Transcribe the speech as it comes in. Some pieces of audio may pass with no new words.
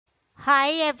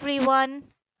Hi everyone,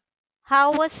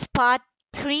 how was part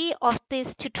 3 of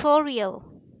this tutorial?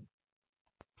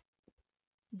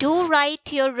 Do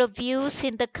write your reviews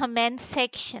in the comment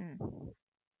section.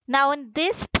 Now in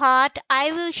this part,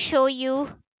 I will show you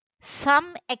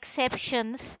some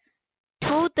exceptions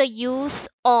to the use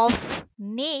of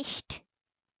nicht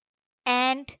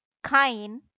and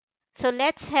kein. So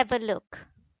let's have a look.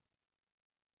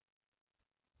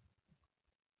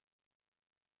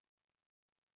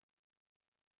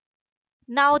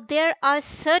 Now there are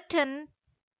certain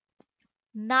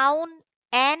noun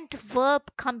and verb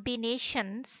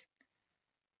combinations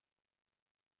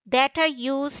that are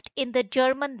used in the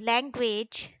German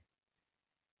language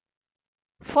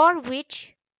for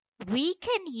which we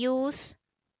can use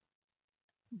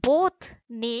both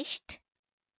nicht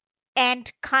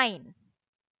and kein.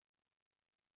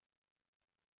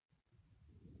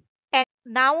 And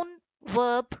noun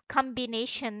verb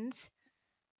combinations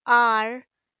are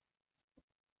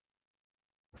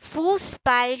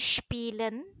Fußball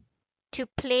spielen, to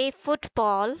play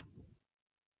football,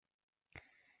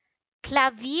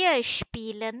 Klavier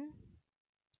spielen,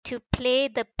 to play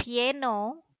the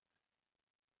piano,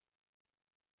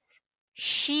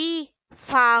 Ski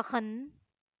fahren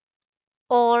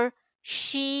or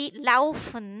Ski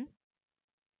laufen.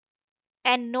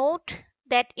 And note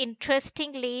that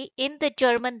interestingly, in the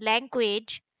German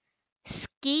language,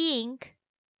 skiing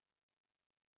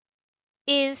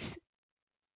is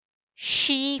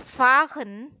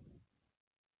Skifahren,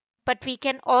 but we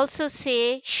can also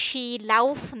say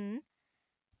Skilaufen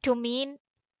to mean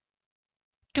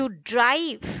to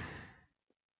drive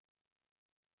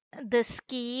the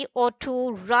ski or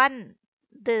to run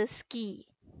the ski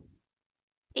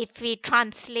if we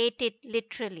translate it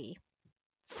literally.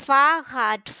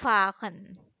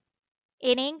 Fahrradfahren.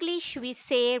 In English we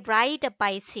say ride a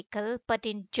bicycle, but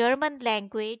in German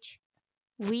language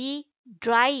we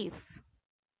drive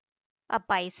a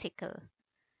bicycle.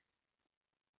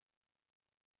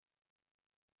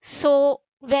 So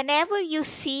whenever you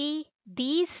see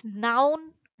these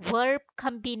noun verb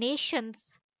combinations,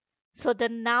 so the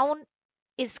noun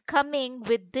is coming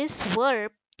with this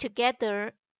verb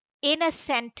together in a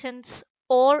sentence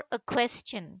or a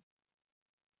question,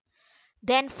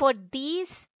 then for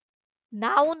these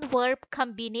noun verb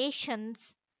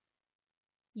combinations,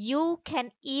 you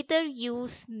can either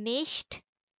use nicht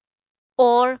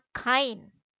or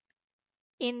kein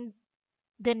in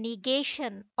the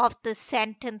negation of the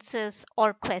sentences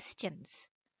or questions.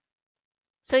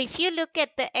 So if you look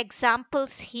at the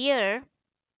examples here,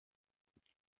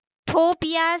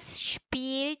 Tobias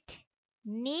spielt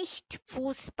nicht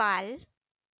Fußball.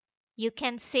 You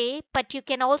can say, but you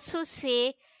can also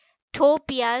say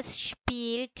Tobias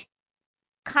spielt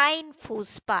kein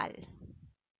Fußball.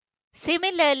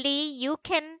 Similarly, you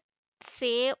can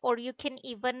say, or you can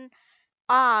even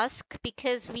ask,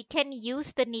 because we can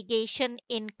use the negation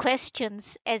in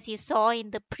questions as you saw in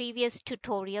the previous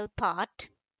tutorial part.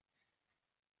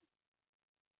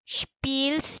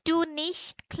 Spielst du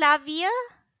nicht Klavier?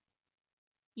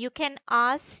 You can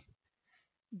ask,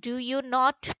 do you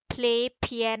not play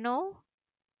piano?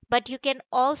 But you can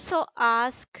also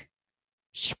ask,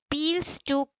 spielst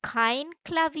du kein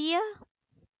Klavier?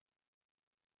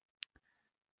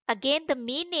 Again, the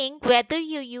meaning, whether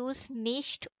you use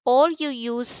nicht or you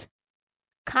use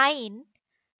kein,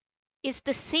 is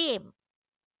the same,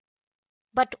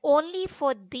 but only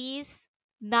for these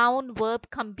noun verb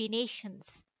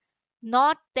combinations.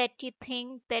 Not that you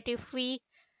think that if we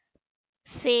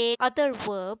say other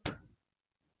verb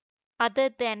other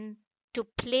than to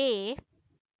play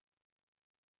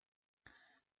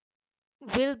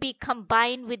will be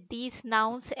combined with these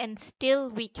nouns and still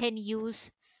we can use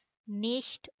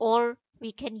nicht or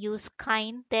we can use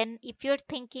kein. Then if you're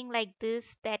thinking like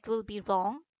this, that will be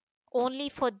wrong. Only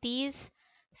for these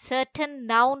certain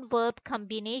noun verb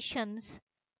combinations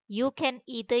you can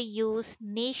either use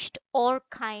nicht or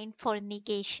kein for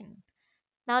negation.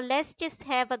 Now let's just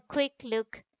have a quick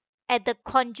look at the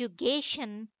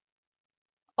conjugation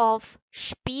of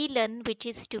spielen, which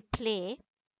is to play.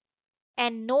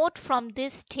 And note from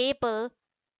this table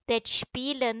that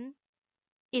spielen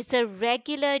is a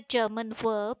regular German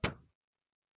verb,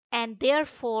 and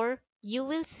therefore you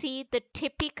will see the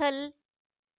typical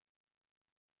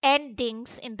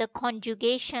endings in the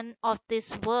conjugation of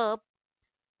this verb.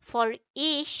 For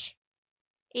ich,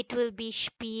 it will be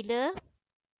spiele,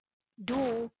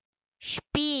 du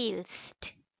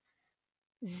spielst.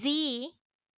 Sie,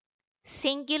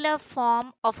 singular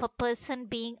form of a person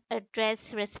being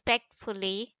addressed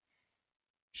respectfully,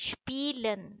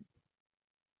 spielen.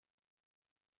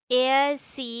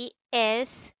 Sie,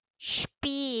 es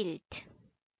spielt.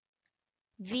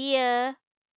 wir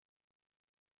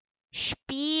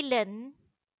spielen,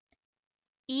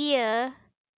 ihr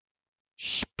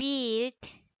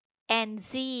spielt, and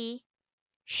sie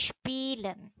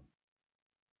spielen.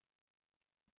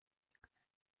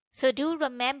 So do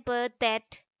remember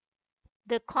that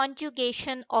the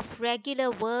conjugation of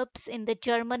regular verbs in the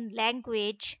German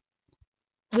language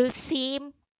will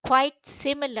seem quite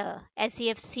similar as you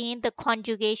have seen the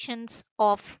conjugations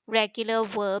of regular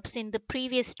verbs in the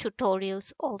previous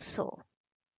tutorials also.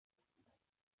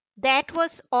 That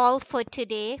was all for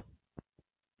today.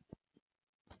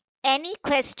 Any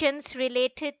questions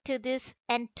related to this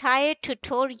entire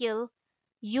tutorial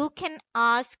you can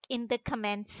ask in the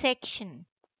comment section.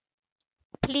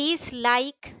 Please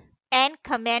like and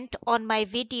comment on my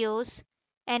videos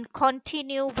and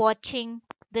continue watching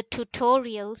the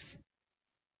tutorials,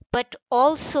 but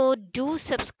also do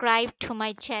subscribe to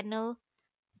my channel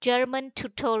German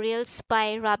Tutorials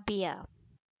by Rabia.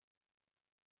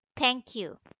 Thank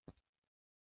you.